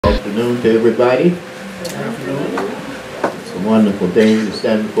afternoon to everybody. It's a wonderful thing to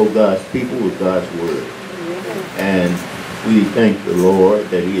stand before God's people with God's word. And we thank the Lord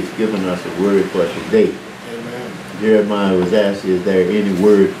that he has given us a word for today. Amen. Jeremiah was asked, is there any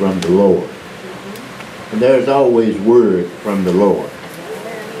word from the Lord? And there's always word from the Lord.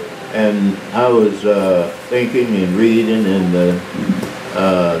 And I was thinking and reading, and the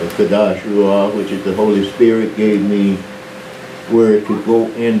Yahshua, which is the Holy Spirit, gave me word to go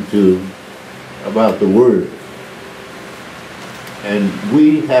into about the word. And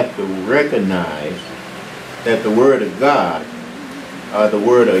we have to recognize that the word of God, the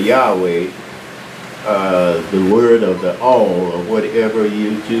word of Yahweh, the word of the all, or whatever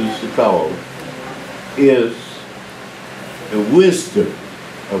you choose to call it, is the wisdom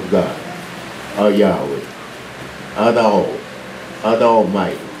of God, or Yahweh, or the all, or the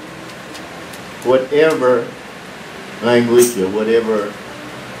Almighty. Whatever language or whatever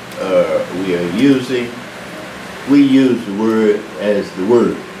we are using, we use the word as the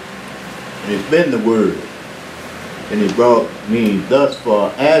word. And it's been the word. And it brought me thus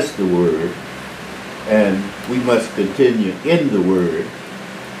far as the word. And we must continue in the word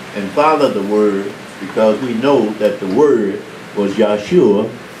and follow the word, because we know that the word was Yahshua,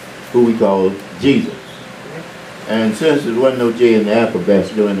 who we call Jesus. And since there wasn't no J in the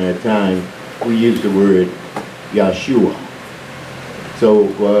alphabet during that time, we use the word Yahshua. So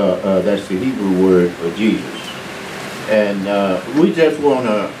that's the Hebrew word for Jesus. And we just want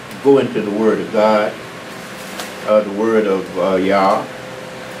to go into the word of God, the word of Yah,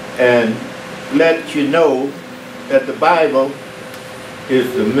 and let you know that the Bible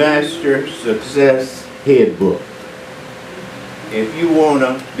is the master success headbook. If you want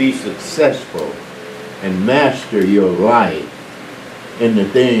to be successful and master your life and the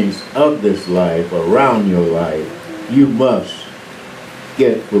things of this life, around your life, you must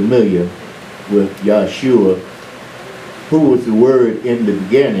get familiar with Yahshua, who was the Word in the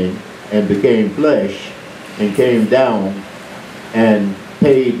beginning and became flesh and came down and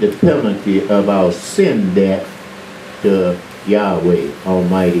paid the penalty of our sin debt to Yahweh,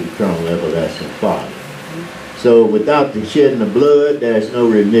 Almighty, Eternal, Everlasting Father. So without the shedding of blood, there is no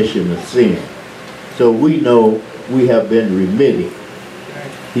remission of sin. So we know we have been remitted.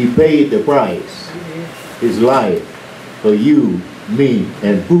 He paid the price, his life, for you, me,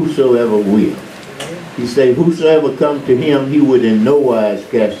 and whosoever will. He said, whosoever come to him, he would in no wise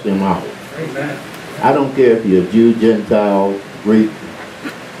cast them out. Amen. I don't care if you're Jew, Gentile, Greek.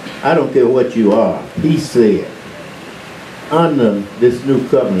 I don't care what you are. He said, under this new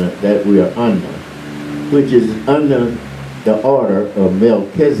covenant that we are under, which is under the order of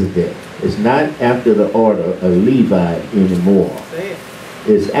Melchizedek. It's not after the order of Levi anymore.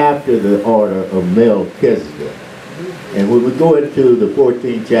 It's after the order of Melchizedek. And when we go into the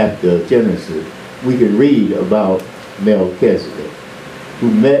 14th chapter of Genesis, we can read about Melchizedek,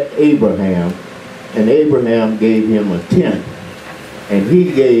 who met Abraham, and Abraham gave him a tent, and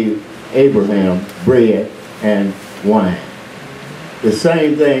he gave Abraham bread and wine. The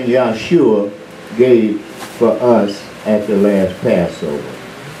same thing Yahshua gave for us at the last Passover.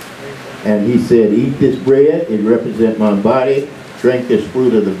 And he said, eat this bread, it represents my body. Drink this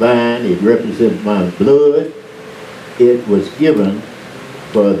fruit of the vine, it represents my blood. It was given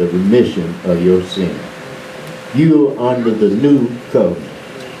for the remission of your sin. You are under the new covenant,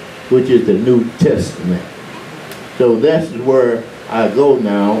 which is the New Testament. So that's where I go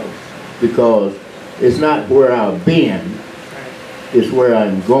now, because it's not where I've been, it's where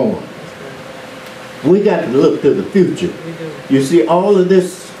I'm going. We got to look to the future. You see, all of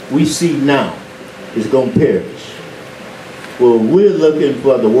this we see now is going to perish. Well, we're looking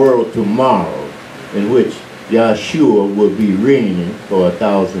for the world tomorrow in which Yahshua will be reigning for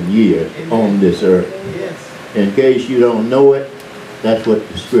 1,000 years on this earth. Yes. In case you don't know it, that's what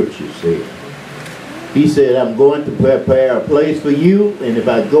the scripture says. He said, I'm going to prepare a place for you, and if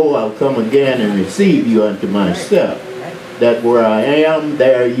I go, I'll come again and receive you unto myself, that where I am,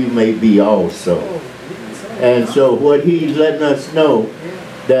 there you may be also. And so what he's letting us know,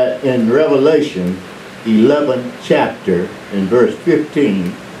 that in Revelation 11th chapter, in verse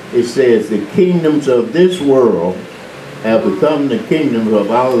 15, it says, the kingdoms of this world have become the kingdoms of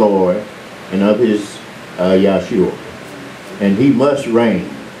our Lord and of his Yahshua. And he must reign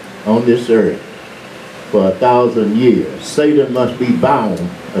on this earth for 1,000 years. Satan must be bound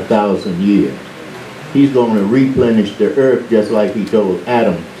 1,000 years. He's going to replenish the earth just like he told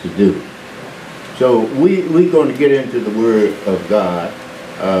Adam to do. So we're going to get into the word of God,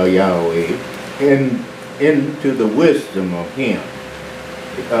 Yahweh, and into the wisdom of him.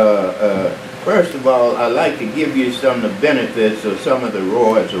 First of all, I'd like to give you some of the benefits of some of the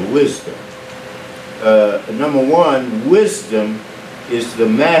rods of wisdom. Number one, wisdom is the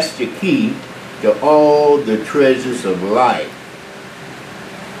master key to all the treasures of life.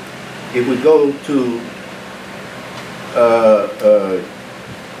 If we go to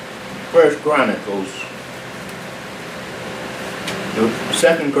First Chronicles, the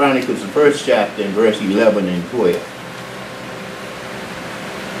Second Chronicles, the first chapter, in verse 11 and 12.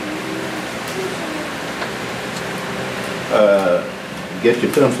 Get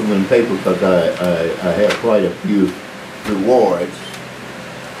your pencil and paper, because I have quite a few rewards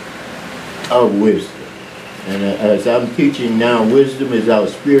of wisdom. And as I'm teaching now, wisdom is our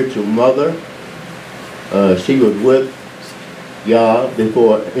spiritual mother. She was with Yah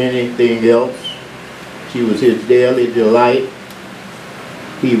before anything else. She was his daily delight.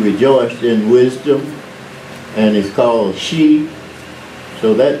 He rejoiced in wisdom, and it's called she.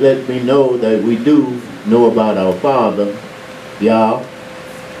 So that lets me know that we do know about our Father, Yah,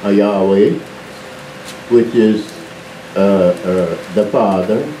 or Yahweh, which is the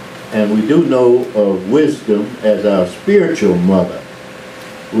Father, and we do know of wisdom as our spiritual mother.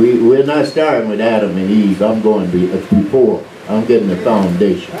 We're not starting with Adam and Eve. I'm going before. I'm getting the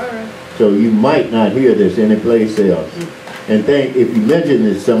foundation. So you might not hear this anyplace else. And think, if you mention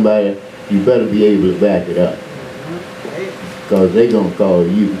this to somebody, you better be able to back it up, because they're going to call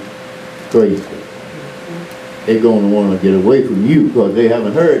you crazy. They're going to want to get away from you because they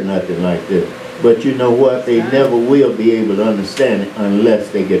haven't heard nothing like this. But you know what? They never will be able to understand it unless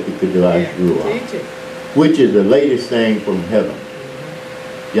they get the YHWH, which is the latest thing from heaven.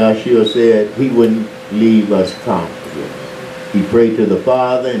 Yahshua said he wouldn't leave us comfortless. He prayed to the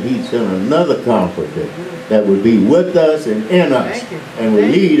Father, and he sent another comforter that would be with us and in us, and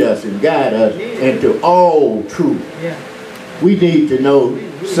would lead us and guide us into all truth. We need to know,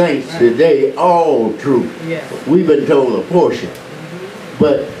 saints, today, all truth. We've been told a portion,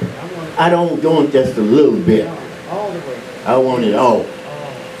 but I don't want just a little bit. I want it all.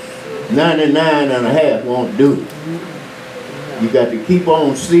 99.5 won't do. You got to keep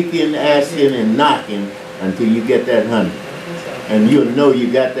on seeking, asking, and knocking until you get that 100. And you'll know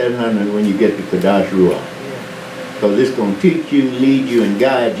you got that 100 when you get the YHWH. Because it's going to teach you, lead you, and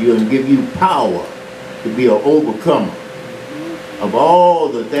guide you, and give you power to be an overcomer of all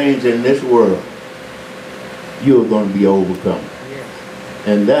the things in this world. You're going to be overcome.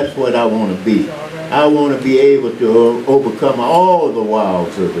 And that's what I want to be. I want to be able to overcome all the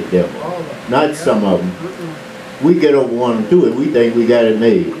wiles of the devil. Not some of them. We get over one or two and we think we got it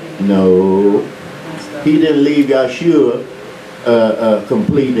made. No. He didn't leave Yahshua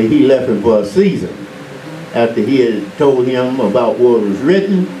completely. He left him for a season. After he had told him about what was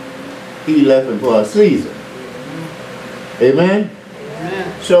written, he left him for a season. Amen?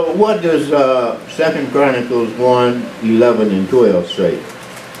 Amen. So what does 2 Chronicles 1, 11 and 12 say?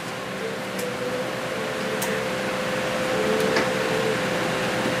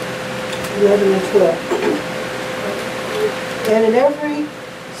 And in every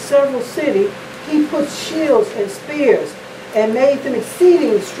several city he put shields and spears and made them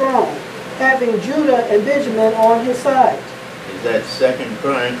exceeding strong, having Judah and Benjamin on his side. Is that 2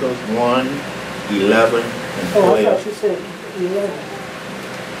 Chronicles 1, 11 and 12? Oh, I thought you said 11.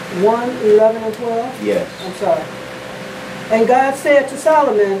 1, 11 and 12? Yes. I'm sorry. And God said to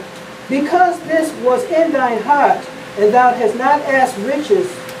Solomon, because this was in thine heart, and thou hast not asked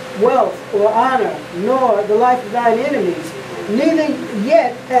riches, wealth, or honor, nor the life of thine enemies, neither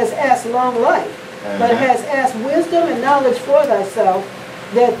yet has asked long life, but has asked wisdom and knowledge for thyself,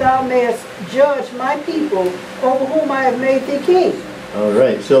 that thou mayest judge my people, over whom I have made thee king. All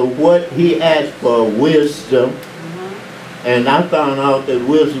right, so what he asked for, wisdom, and I found out that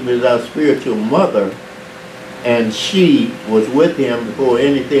wisdom is our spiritual mother, and she was with him before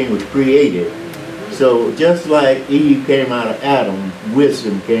anything was created. So just like Eve came out of Adam,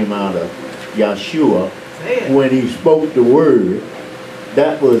 wisdom came out of Yahshua. When he spoke the word,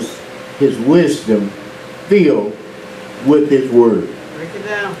 that was his wisdom filled with his word. Break it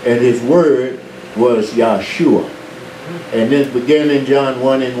down. And his word was Yahshua. And then beginning in John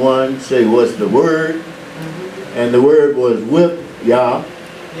 1 and 1, say was the word, and the word was with Yah,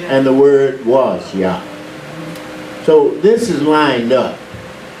 and the word was Yah. So this is lined up.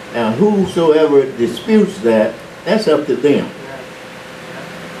 Now whosoever disputes that, that's up to them.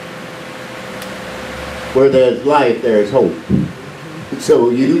 Where there's life, there's hope. So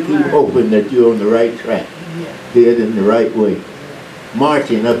you keep hoping that you're on the right track, headed in the right way,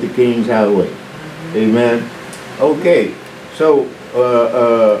 marching up the King's Highway. Amen. Okay, so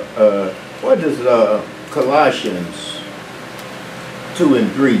what does Colossians 2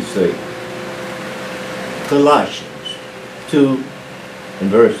 and 3 say? Colossians 2 and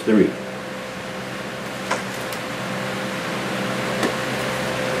verse 3.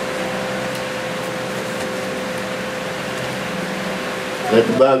 Let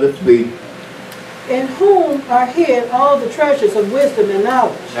the Bible speak. In whom are hid all the treasures of wisdom and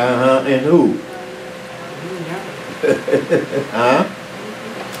knowledge. In who?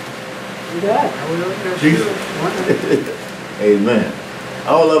 God. Jesus. Amen.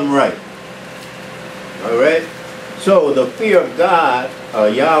 All of them right. All right. So the fear of God,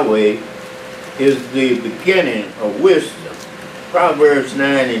 Yahweh, is the beginning of wisdom. Proverbs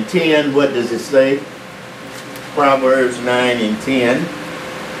 9 and 10, what does it say? Proverbs 9 and 10.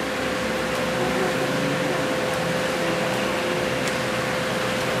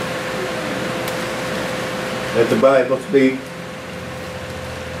 Let the Bible speak.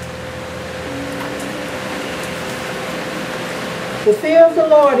 The fear of the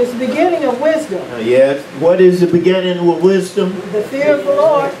Lord is the beginning of wisdom. Yes. What is the beginning of wisdom? The fear of the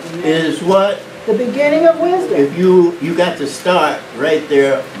Lord is what? The beginning of wisdom. If you got to start right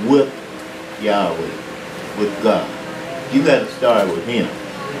there with Yahweh, with God. You got to start with Him.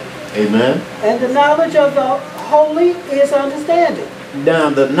 Amen. And the knowledge of the holy is understanding.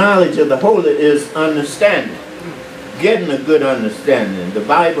 Now the knowledge of the holy is understanding. Getting a good understanding. The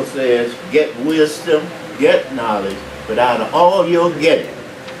Bible says, get wisdom, get knowledge, but out of all you're getting,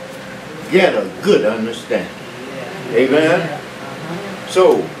 get a good understanding. Amen?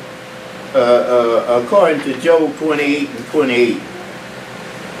 So, according to Job 28 and 28,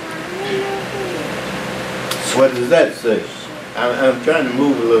 what does that say? I'm trying to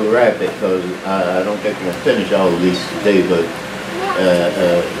move a little rapid because I don't think I'm going to finish all of these today, but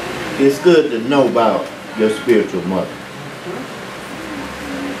it's good to know about your spiritual mother.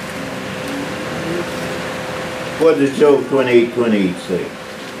 What does Job 28:28 say?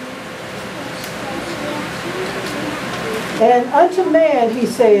 And unto man he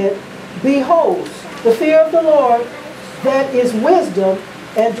said, behold, the fear of the Lord, that is wisdom,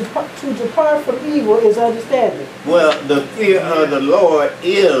 and to depart from evil is understanding. Well, the fear of the Lord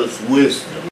is wisdom.